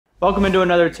Welcome into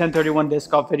another 1031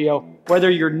 Disc Golf video. Whether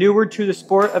you're newer to the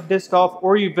sport of disc golf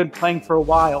or you've been playing for a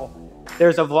while,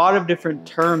 there's a lot of different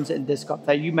terms in disc golf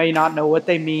that you may not know what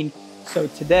they mean. So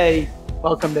today,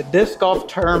 welcome to Disc Golf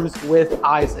Terms with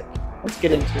Isaac. Let's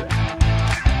get into it.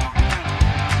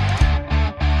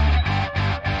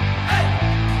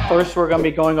 First, we're going to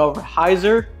be going over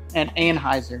hyzer and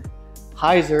anhyzer.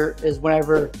 Hyzer is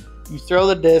whenever you throw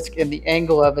the disc and the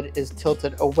angle of it is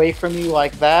tilted away from you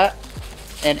like that,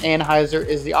 and anhyzer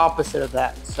is the opposite of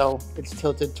that, so it's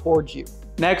tilted towards you.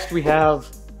 Next, we have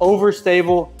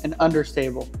overstable and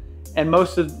understable. And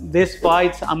most of this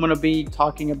flights, I'm going to be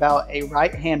talking about a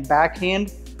right hand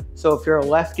backhand. So if you're a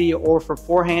lefty or for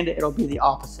forehand, it'll be the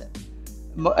opposite.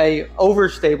 A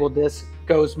overstable disc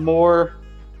goes more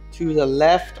to the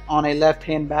left on a right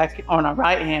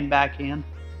hand backhand,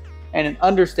 and an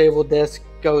understable disc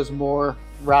goes more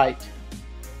right.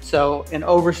 So an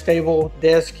overstable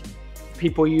disc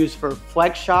people use for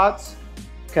flex shots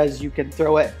because you can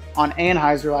throw it on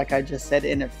anhyzer like I just said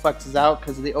and it flexes out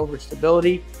because of the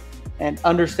overstability. And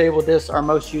understable discs are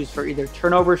most used for either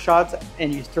turnover shots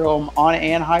and you throw them on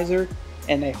anhyzer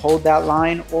and they hold that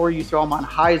line, or you throw them on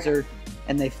hyzer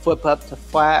and they flip up to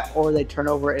flat, or they turn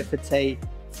over if it's a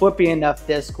flippy enough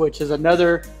disc, which is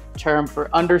another term for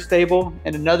understable,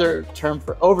 and another term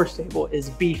for overstable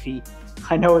is beefy.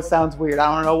 I know it sounds weird,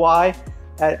 I don't know why,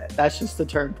 that's just the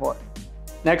term for it.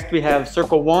 Next we have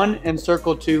circle 1 and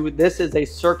circle 2. This is a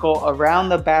circle around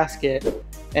the basket,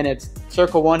 and it's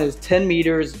circle 1 is 10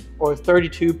 meters or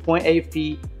 32.8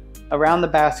 feet around the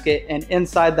basket, and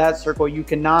inside that circle you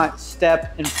cannot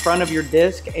step in front of your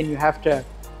disc and you have to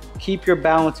keep your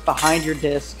balance behind your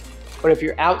disc. But if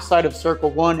you're outside of circle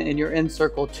 1 and you're in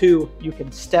circle 2, you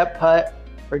can step putt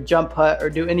or jump putt or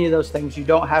do any of those things. You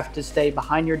don't have to stay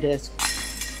behind your disc,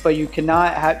 but you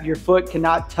cannot have, your foot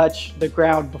cannot touch the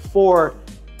ground before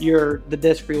the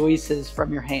disc releases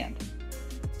from your hand.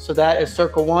 So that is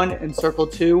circle 1 and circle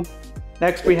 2.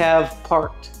 Next we have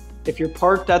parked. If you're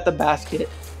parked at the basket,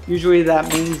 usually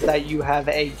that means that you have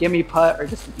a gimme putt or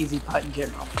just an easy putt in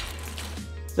general.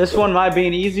 This one might be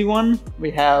an easy one. We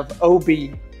have OB,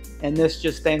 and this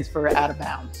just stands for out of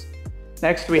bounds.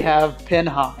 Next we have pin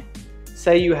high.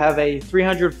 Say you have a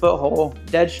 300-foot hole,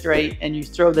 dead straight, and you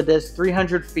throw the disc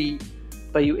 300 feet,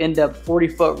 but you end up 40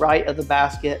 foot right of the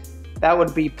basket. That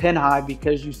would be pin high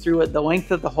because you threw it the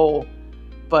length of the hole,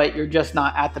 but you're just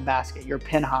not at the basket, you're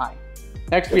pin high.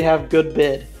 Next we have good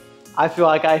bid. I feel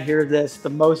like I hear this the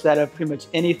most out of pretty much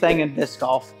anything in disc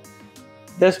golf.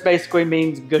 This basically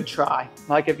means good try.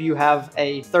 Like if you have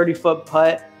a 30-foot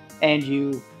putt and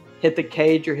you hit the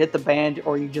cage or hit the band,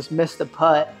 or you just missed the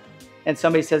putt and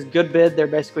somebody says good bid, they're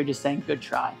basically just saying good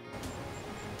try.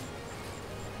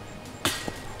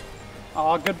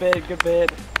 Oh, good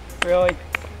bid, really?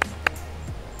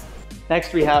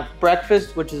 Next we have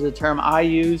breakfast, which is a term I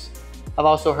use. I've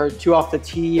also heard 2 off the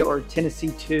tee or Tennessee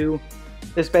 2.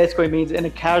 This basically means in a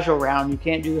casual round, you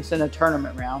can't do this in a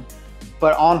tournament round,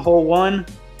 but on hole 1,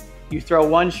 you throw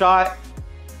one shot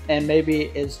and maybe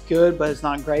it's good, but it's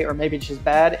not great, or maybe it's just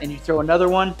bad, and you throw another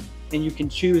one and you can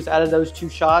choose out of those 2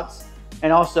 shots.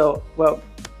 And also, what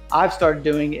I've started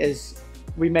doing is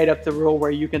we made up the rule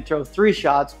where you can throw 3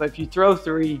 shots, but if you throw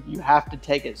 3, you have to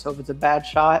take it. So if it's a bad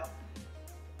shot,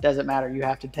 doesn't matter, you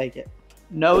have to take it.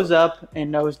 Nose up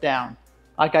and nose down.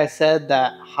 Like I said,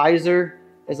 that hyzer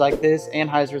is like this,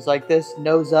 anhyzer is like this,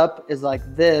 nose up is like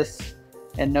this,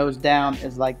 and nose down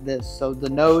is like this. So the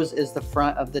nose is the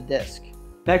front of the disc.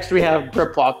 Next we have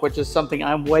grip lock, which is something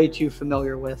I'm way too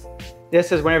familiar with.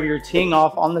 This is whenever you're teeing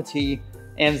off on the tee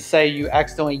and say you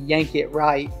accidentally yank it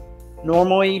right.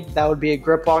 Normally that would be a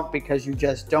grip lock because you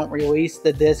just don't release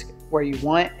the disc where you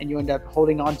want and you end up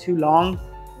holding on too long.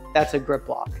 That's a grip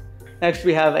lock. Next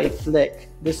we have a flick.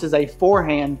 This is a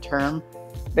forehand term.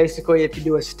 Basically if you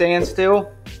do a standstill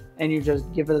and you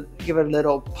just give it a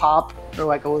little pop or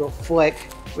like a little flick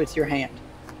with your hand,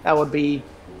 that would be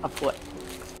a flick.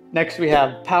 Next we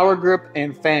have power grip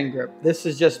and fan grip. This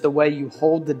is just the way you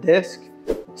hold the disc.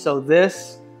 So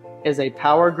this is a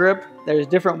power grip. There's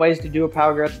different ways to do a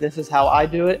power grip. This is how I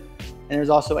do it. And there's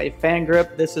also a fan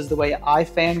grip. This is the way I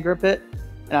fan grip it.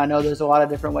 And I know there's a lot of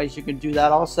different ways you can do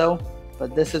that also,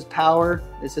 but this is power,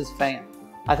 this is fan.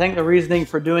 I think the reasoning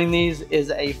for doing these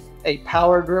is a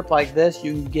power grip like this,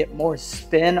 you can get more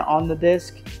spin on the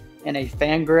disc, and a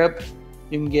fan grip,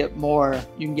 you can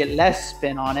get less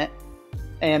spin on it.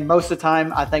 And most of the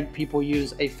time, I think people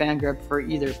use a fan grip for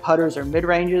either putters or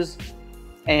mid-ranges,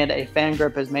 and a fan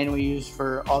grip is mainly used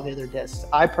for all the other discs.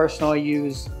 I personally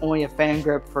use only a fan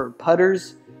grip for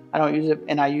putters. I don't use it,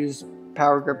 and I use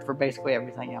power grip for basically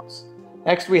everything else.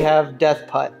 Next we have death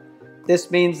putt. This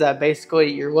means that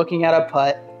basically you're looking at a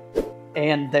putt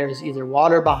and there's either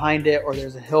water behind it, or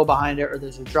there's a hill behind it, or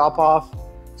there's a drop off.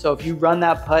 So if you run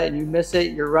that putt and you miss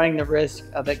it, you're running the risk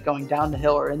of it going down the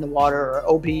hill or in the water or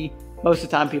OB. Most of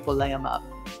the time people lay them up.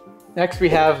 Next we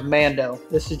have Mando.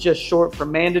 This is just short for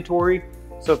mandatory.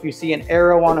 So if you see an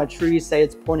arrow on a tree, say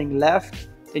it's pointing left,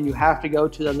 then you have to go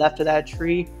to the left of that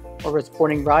tree. Or if it's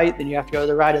pointing right, then you have to go to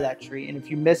the right of that tree. And if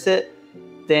you miss it,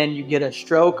 then you get a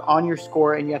stroke on your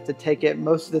score and you have to take it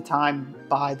most of the time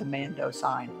by the Mando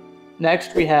sign.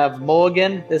 Next we have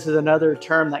mulligan. This is another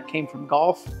term that came from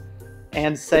golf.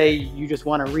 And say you just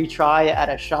want to retry at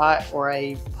a shot or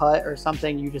a putt or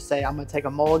something, you just say, I'm going to take a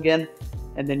mulligan,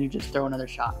 and then you just throw another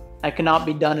shot. That cannot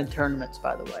be done in tournaments,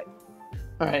 by the way.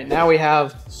 All right, now we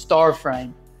have star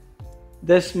frame.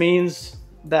 This means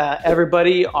that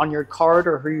everybody on your card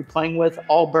or who you're playing with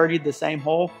all birdied the same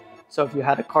hole. So if you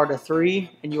had a card of 3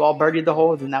 and you all birdied the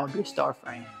hole, then that would be a star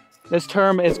frame. This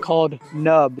term is called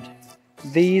nubbed.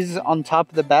 These on top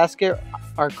of the basket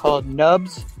are called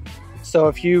nubs. So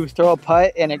if you throw a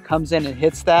putt and it comes in and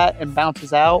hits that and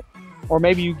bounces out, or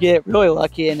maybe you get really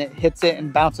lucky and it hits it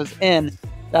and bounces in,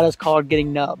 that is called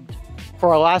getting nubbed.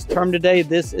 For our last term today,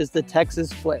 this is the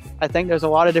Texas flip. I think there's a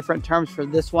lot of different terms for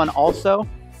this one also,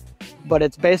 but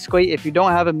it's basically if you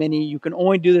don't have a mini, you can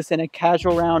only do this in a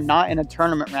casual round, not in a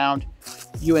tournament round.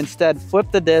 You instead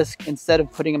flip the disc instead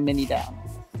of putting a mini down.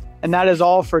 And that is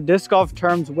all for disc golf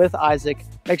terms with Isaac.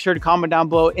 Make sure to comment down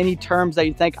below any terms that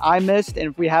you think I missed,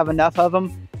 and if we have enough of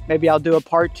them, maybe I'll do a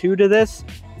part 2 to this.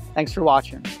 Thanks for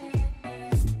watching.